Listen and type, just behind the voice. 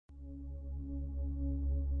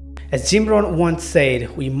As Jim Rohn once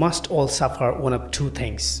said, we must all suffer one of two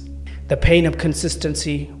things: the pain of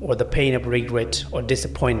consistency or the pain of regret or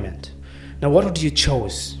disappointment. Now, what would you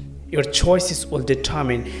choose? Your choices will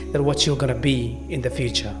determine that what you're going to be in the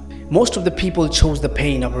future. Most of the people chose the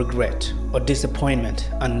pain of regret or disappointment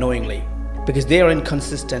unknowingly because they are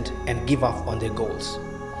inconsistent and give up on their goals.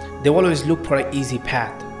 They always look for an easy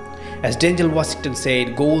path. As Denzel Washington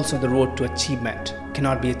said, goals on the road to achievement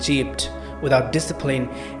cannot be achieved without discipline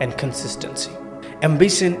and consistency.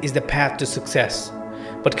 Ambition is the path to success,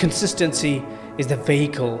 but consistency is the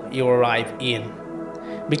vehicle you arrive in.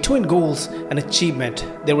 Between goals and achievement,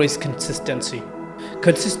 there is consistency.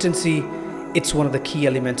 Consistency, it's one of the key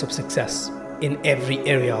elements of success in every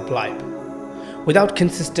area of life. Without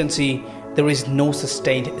consistency, there is no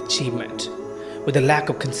sustained achievement. With a lack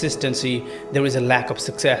of consistency, there is a lack of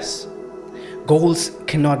success. Goals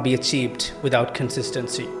cannot be achieved without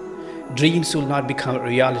consistency. Dreams will not become a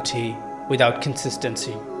reality without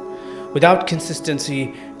consistency. Without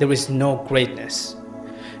consistency, there is no greatness.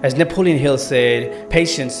 As Napoleon Hill said,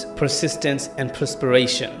 patience, persistence, and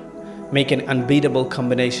perspiration make an unbeatable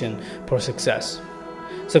combination for success.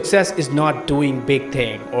 Success is not doing big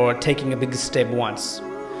thing or taking a big step once.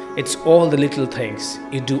 It's all the little things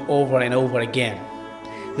you do over and over again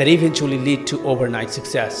that eventually lead to overnight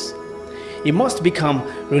success. You must become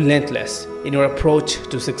relentless in your approach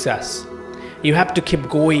to success. You have to keep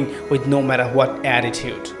going with no matter what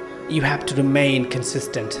attitude. You have to remain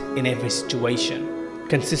consistent in every situation.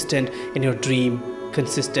 Consistent in your dream,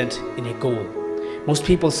 consistent in your goal. Most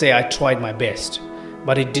people say, I tried my best,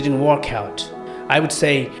 but it didn't work out. I would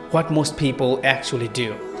say what most people actually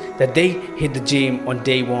do, that they hit the gym on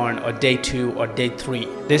day 1 or day 2 or day 3.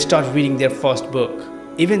 They start reading their first book.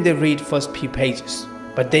 Even they read first few pages,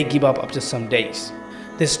 but they give up after some days.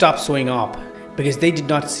 They stop showing up because they did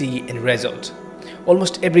not see any result.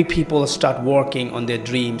 Almost every people start working on their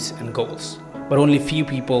dreams and goals, but only few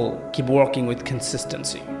people keep working with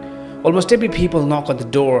consistency. Almost every people knock on the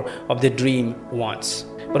door of their dream once,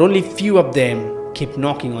 but only few of them keep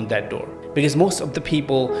knocking on that door because most of the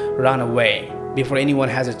people run away before anyone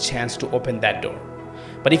has a chance to open that door.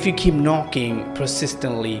 But if you keep knocking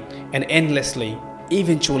persistently and endlessly,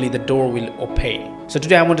 eventually the door will open. So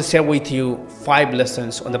today I want to share with you 5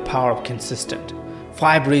 lessons on the power of consistent.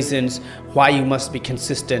 5 reasons why you must be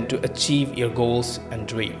consistent to achieve your goals and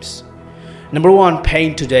dreams. Number 1,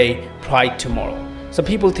 pain today, pride tomorrow. Some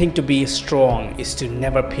people think to be strong is to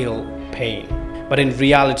never feel pain. But in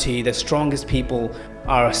reality, the strongest people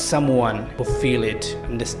are someone who feel it,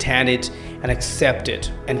 understand it, and accept it,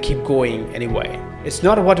 and keep going anyway. It's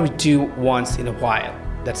not what we do once in a while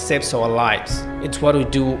that saves our lives. It's what we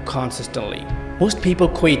do consistently. Most people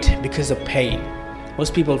quit because of pain.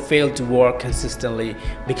 Most people fail to work consistently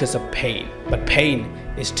because of pain. But pain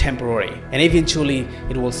is temporary and eventually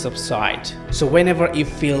it will subside. So whenever you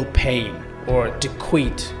feel pain or to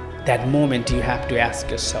quit, that moment you have to ask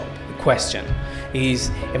yourself the question is,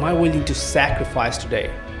 am I willing to sacrifice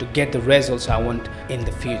today to get the results I want in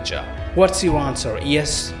the future? What's your answer,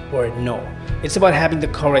 yes or no? It's about having the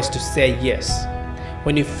courage to say yes.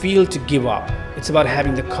 When you feel to give up, it's about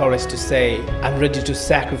having the courage to say, I'm ready to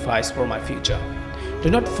sacrifice for my future. Do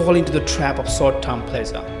not fall into the trap of short-term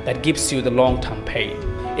pleasure that gives you the long-term pain.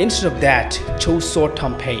 Instead of that, choose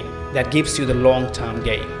short-term pain that gives you the long-term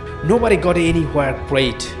gain. Nobody got anywhere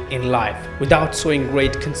great in life without showing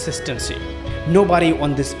great consistency. Nobody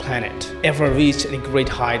on this planet ever reached any great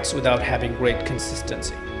heights without having great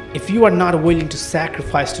consistency. If you are not willing to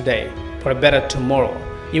sacrifice today for a better tomorrow,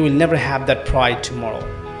 you will never have that pride tomorrow.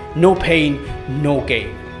 No pain, no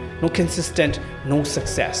gain. No consistent, no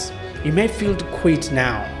success. You may feel to quit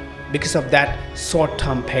now because of that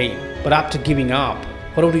short-term pain, but after giving up,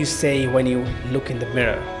 what would you say when you look in the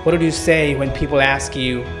mirror? What would you say when people ask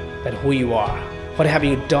you that who you are? What have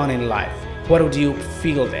you done in life? What would you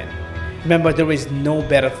feel then? Remember, there is no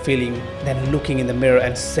better feeling than looking in the mirror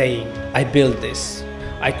and saying, I built this,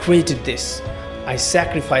 I created this, I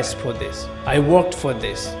sacrificed for this, I worked for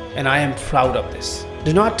this, and I am proud of this.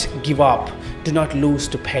 Do not give up. Do not lose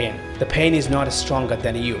to pain. The pain is not stronger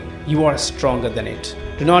than you. You are stronger than it.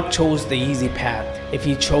 Do not choose the easy path. If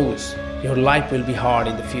you chose, your life will be hard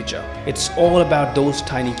in the future. It's all about those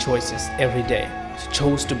tiny choices every day. So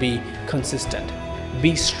choose to be consistent.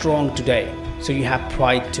 Be strong today so you have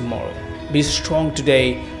pride tomorrow. Be strong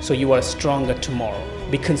today so you are stronger tomorrow.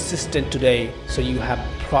 Be consistent today so you have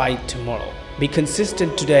pride tomorrow. Be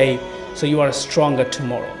consistent today so you are stronger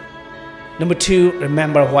tomorrow. Number 2,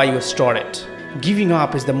 remember why you started. Giving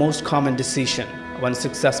up is the most common decision among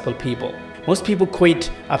successful people. Most people quit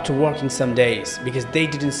after working some days because they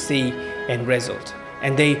didn't see any result.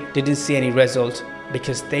 and they didn't see any result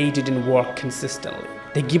because they didn't work consistently.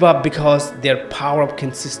 They give up because their power of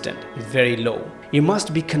consistent is very low. You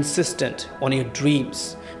must be consistent on your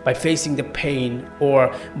dreams by facing the pain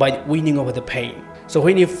or by winning over the pain. So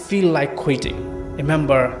when you feel like quitting,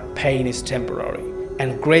 remember pain is temporary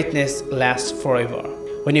and greatness lasts forever.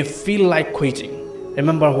 When you feel like quitting,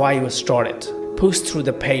 remember why you started. Push through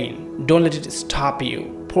the pain. Don't let it stop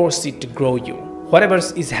you. Force it to grow you. Whatever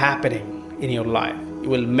is happening in your life, you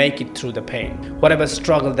will make it through the pain. Whatever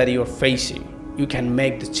struggle that you are facing, you can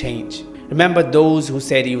make the change. Remember those who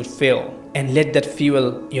said you would fail and let that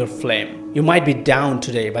fuel your flame. You might be down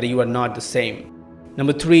today, but you are not the same.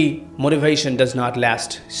 Number 3, motivation does not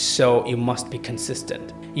last, so you must be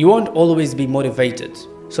consistent. You won't always be motivated,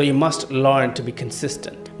 so you must learn to be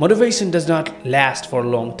consistent. Motivation does not last for a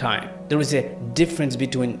long time. There is a difference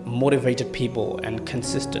between motivated people and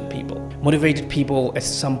consistent people. Motivated people at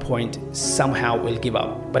some point somehow will give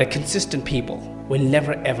up, but a consistent people will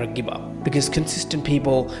never ever give up, because consistent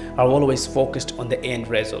people are always focused on the end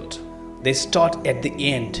result. They start at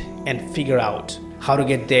the end and figure out how to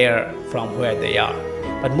get there from where they are.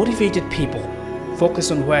 But motivated people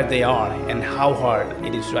focus on where they are and how hard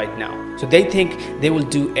it is right now. So they think they will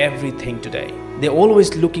do everything today. They're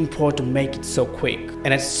always looking forward to make it so quick,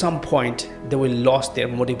 and at some point they will lose their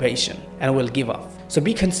motivation and will give up. So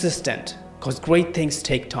be consistent, because great things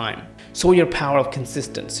take time. Show your power of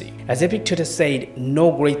consistency. As Epictetus said,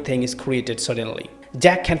 no great thing is created suddenly.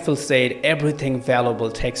 Jack Canfield said, everything valuable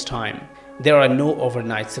takes time. There are no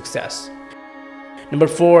overnight success. Number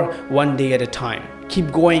 4, one day at a time.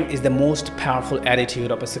 Keep going is the most powerful attitude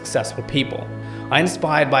of a successful people. I'm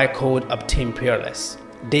inspired by a quote of Tim Peerless.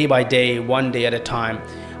 Day by day, one day at a time,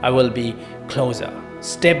 I will be closer.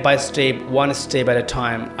 Step by step, one step at a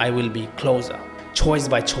time, I will be closer. Choice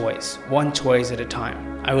by choice, one choice at a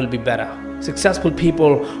time, I will be better. Successful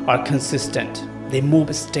people are consistent. They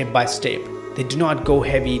move step by step. They do not go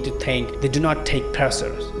heavy to think. They do not take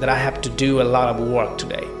pressures that I have to do a lot of work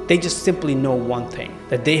today. They just simply know one thing,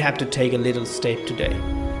 that they have to take a little step today.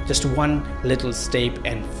 Just one little step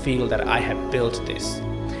and feel that I have built this.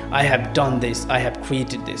 I have done this. I have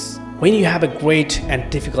created this. When you have a great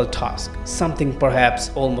and difficult task, something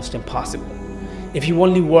perhaps almost impossible, if you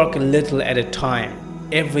only work a little at a time,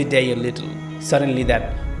 every day a little, suddenly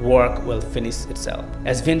that work will finish itself.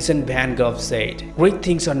 As Vincent van Gogh said, great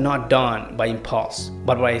things are not done by impulse,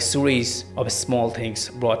 but by a series of small things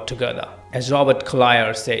brought together. As Robert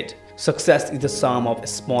Collier said, success is the sum of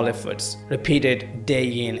small efforts, repeated day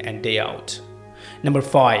in and day out. Number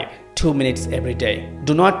 5, 2 minutes every day.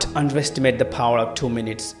 Do not underestimate the power of 2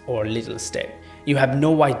 minutes or little step. You have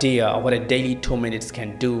no idea what a daily 2 minutes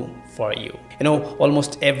can do for you. You know,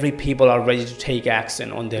 almost every people are ready to take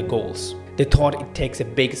action on their goals. They thought it takes a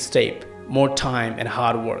big step, more time and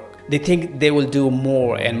hard work. They think they will do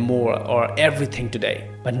more and more or everything today,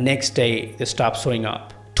 but next day they stop showing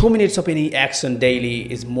up. 2 minutes of any action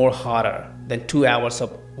daily is more harder than 2 hours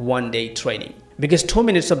of one day training, because 2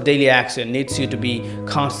 minutes of daily action needs you to be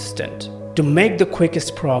consistent. To make the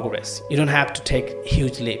quickest progress, you don't have to take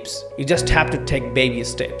huge leaps. You just have to take baby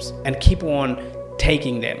steps and keep on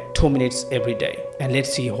taking them. 2 minutes every day, and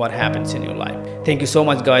let's see what happens in your life. Thank you so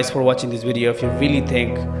much guys for watching this video. If you really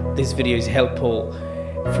think this video is helpful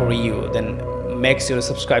for you, then make sure to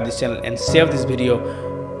subscribe this channel and share this video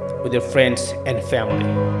with your friends and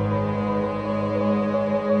family.